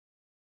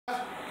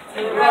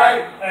to the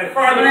right, and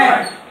further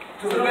right.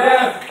 To the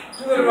left,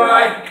 to the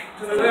right,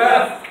 to the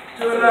left,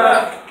 to the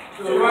left,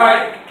 to the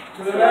right,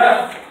 to the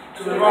left,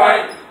 to the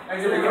right,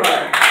 and to the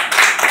right.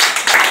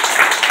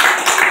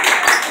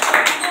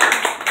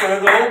 So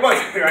there's a whole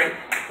bunch, right?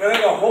 There's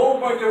a whole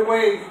bunch of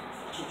ways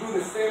to do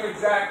the same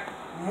exact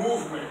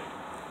movement.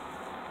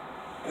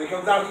 And it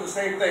comes down to the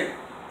same thing.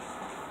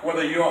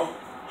 Whether you're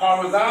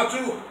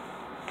horizontal,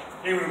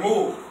 you will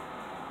move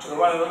to the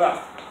right or the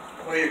left.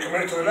 Whether you're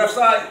committed to the left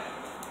side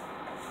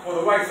or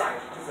the right side.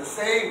 It's the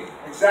same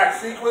exact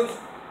sequence.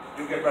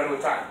 You get better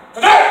with time.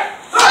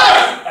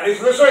 And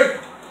he's listening.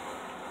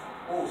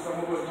 Oh,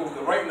 someone will move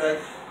the right leg,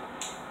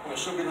 and it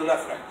should be the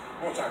left leg.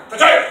 One more time.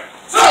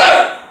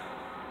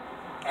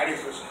 And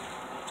he's listening.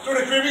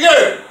 Student 3,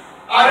 begin.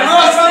 I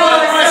must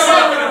motivate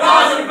myself in a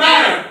positive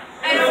manner,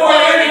 and before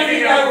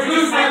anything that will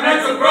reduce my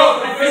mental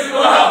growth and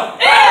physical health.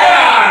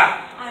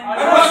 Yeah! I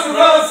must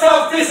develop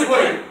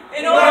self-discipline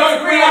in order to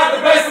bring out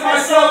the best of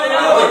myself and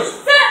others.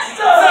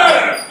 I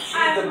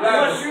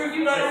must use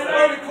my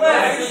learning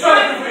class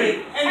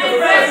constructively and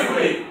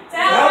defensively to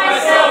help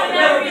myself and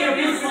never be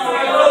abusive to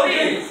my fellow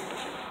beings.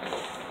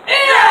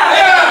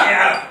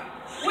 Yeah!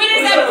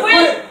 Winners that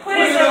quit,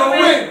 quitters never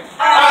win.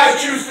 I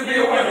choose to be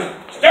a winner.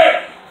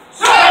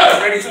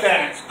 Ready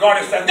stance.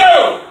 Guard stance.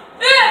 Go!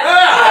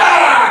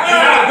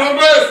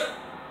 Numbers.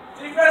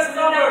 Defensive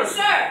numbers.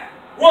 Sir.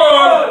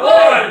 1,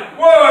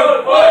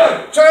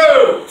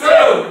 2,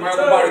 2.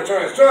 Remember body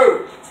turns.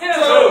 2,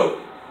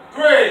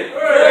 3,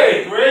 4,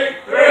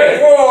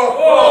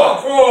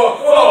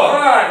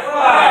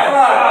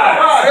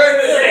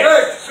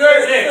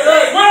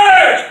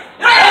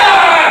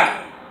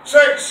 5,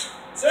 6,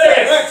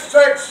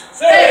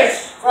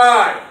 5, 4,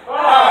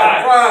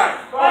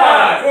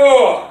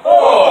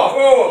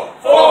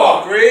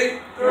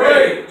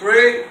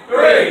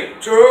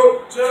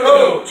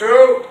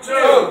 3,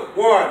 2,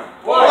 1.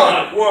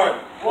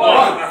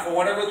 Now for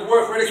whatever it's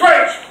worth, ready,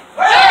 switch!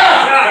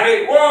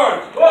 Ready, 1,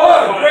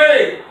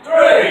 3,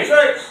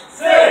 6.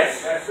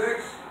 That's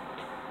 6?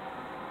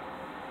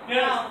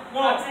 No.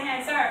 Up to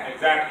hand, sir.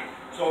 Exactly.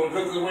 So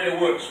this is the way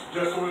it works.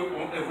 Just so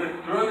if we're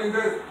learning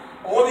this,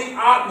 all the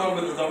odd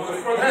numbers is over the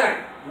front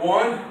hand.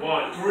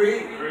 1,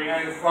 3,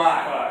 and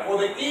 5. Or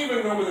the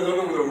even numbers is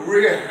over the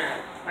rear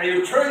hand. Now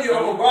you turn your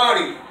upper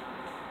body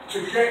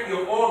to get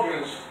your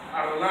organs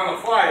out of the line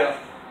of fire,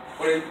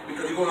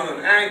 because you're going on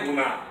an angle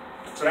now.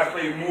 So that's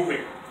why you're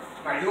moving.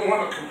 Now you don't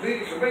want to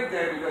completely commit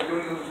there because you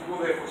only going to go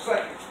there for a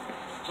second.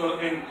 So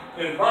in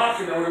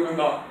boxing, there would have been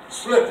the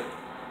split.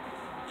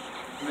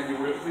 And then you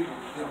would have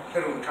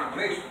hit on the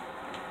combination.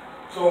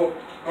 So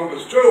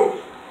numbers 2,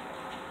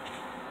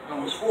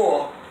 numbers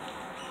 4,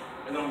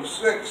 and number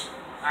 6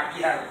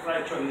 actually has a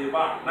fracture in your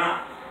body.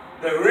 Now,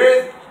 there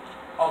is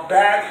a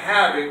bad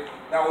habit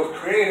that was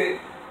created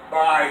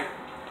by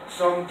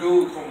some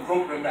dude from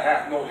Brooklyn that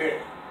has no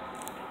hair.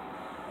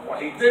 And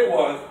what he did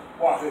was,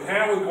 while his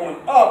hand was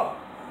going up,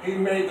 he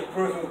made the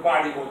person's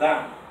body go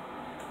down.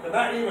 And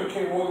that even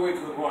came all the way to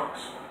the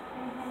Bronx.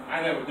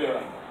 I never did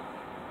like that.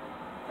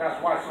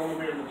 That's why someone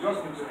made an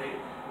adjustment today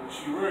when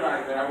she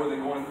realized that I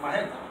wasn't going my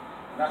head down.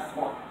 And that's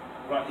what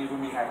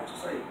even me having to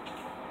say.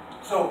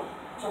 So,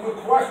 some of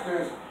the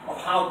questions of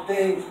how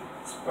things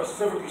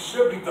specifically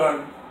should be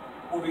done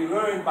will be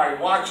learned by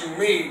watching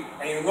me,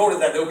 and you'll notice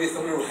that there'll be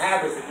some little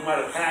habits that you might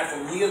have had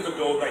from years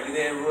ago that you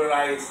didn't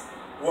realize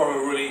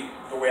weren't really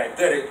the way I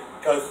did it,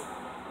 because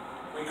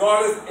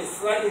regardless, it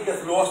slightly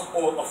gets lost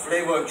or a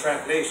flavor in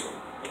translation,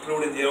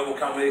 including the elbow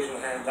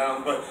combination, hand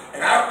down,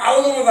 and I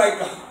was almost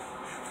like,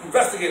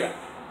 investigator,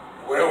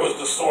 where was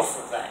the source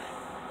of that?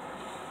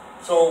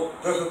 So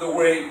this is the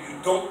way you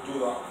don't do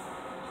the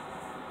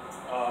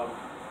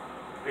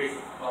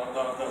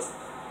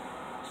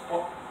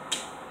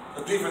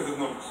defensive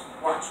numbers.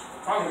 Watch.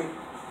 Follow me.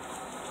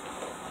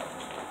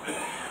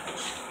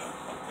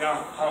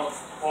 Now, how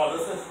far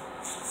this is?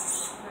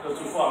 A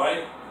little too far,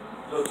 right? A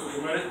little too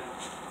committed.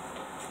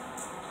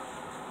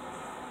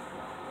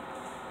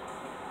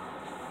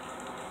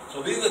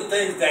 So these are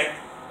things that,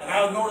 and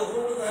I'll notice,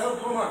 what the hell's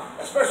going on?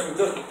 Especially with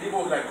this,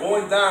 people like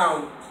going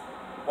down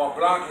while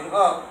blocking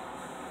up,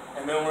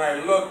 and then when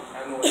I look, I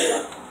know what's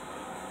happening.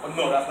 But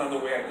no, that's not the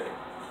way I did it.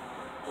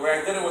 The way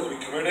I did it was we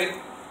committed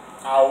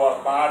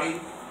our body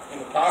in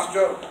the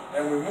posture,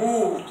 and we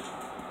moved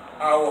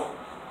our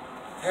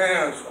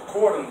hands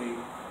accordingly.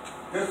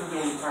 This is the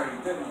only time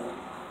you didn't move,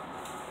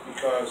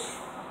 because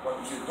what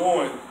you're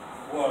doing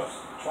was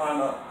trying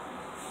to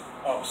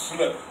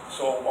slip.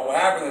 So what would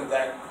happen is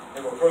that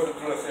if a person,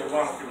 let's say,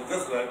 runs with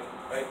this leg,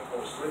 right,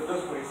 or slip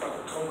this way, it's to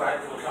come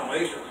back to the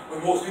combination.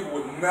 But most people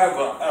would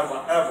never,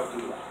 ever, ever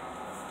do that.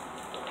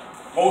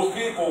 Most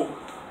people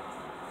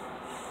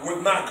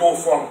would not go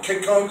from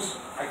kick comes,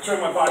 I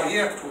turn my body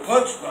here to a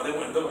punch. No, they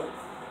wouldn't do it.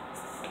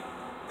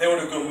 They would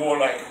have done more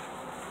like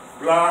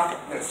block,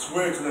 then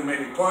switch, and then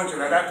maybe punch,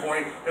 and at that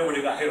point, they would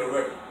have got hit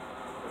already,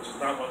 which is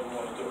not what we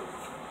want to do.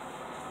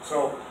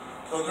 So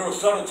those little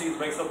subtleties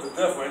makes up the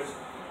difference,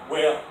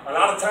 where a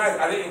lot of times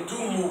I didn't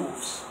do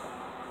moves,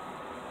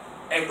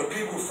 and the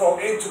people fall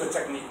into the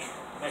technique.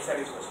 Next that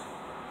is listen.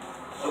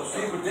 So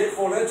people did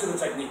fall into the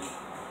technique.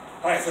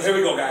 Alright, so here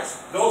we go,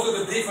 guys. Those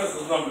are the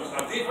defensive numbers.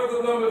 Now,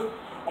 defensive numbers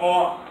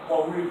are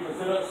what we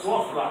consider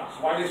soft blocks.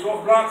 Why are they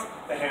soft blocks?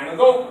 The hand is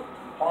open.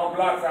 Hard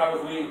blocks,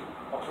 obviously,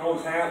 are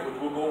closed hands,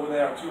 which we'll go over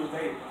there on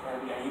Tuesday.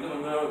 And yeah, you're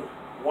going to know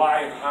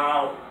why and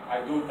how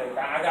I do things.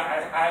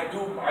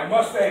 I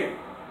must say,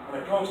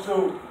 when it comes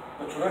to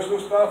the traditional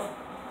stuff,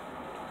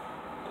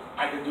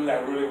 I can do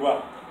that really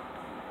well.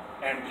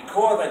 And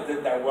because I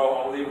did that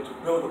well, I was able to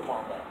build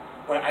upon that.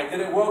 But I did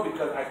it well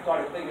because I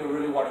started thinking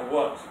really what it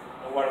was.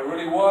 And what it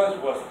really was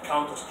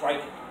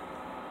counter-striking.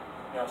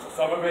 You know, so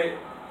some of it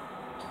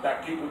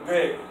that people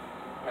did,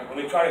 like when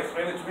they try to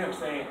explain it to me, I'm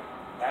saying,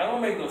 that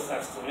don't make no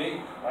sense to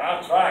me, but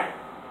I'll try it.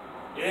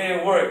 It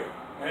didn't work.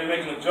 Let me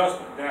make an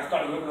adjustment. Then I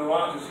started looking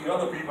around to see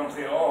other people. I'm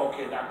saying, oh,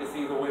 okay, I can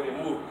see the way they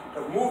move.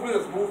 Because movement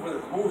is movement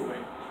is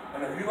movement.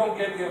 And if you don't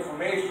get the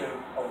information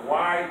of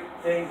why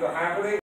things are happening,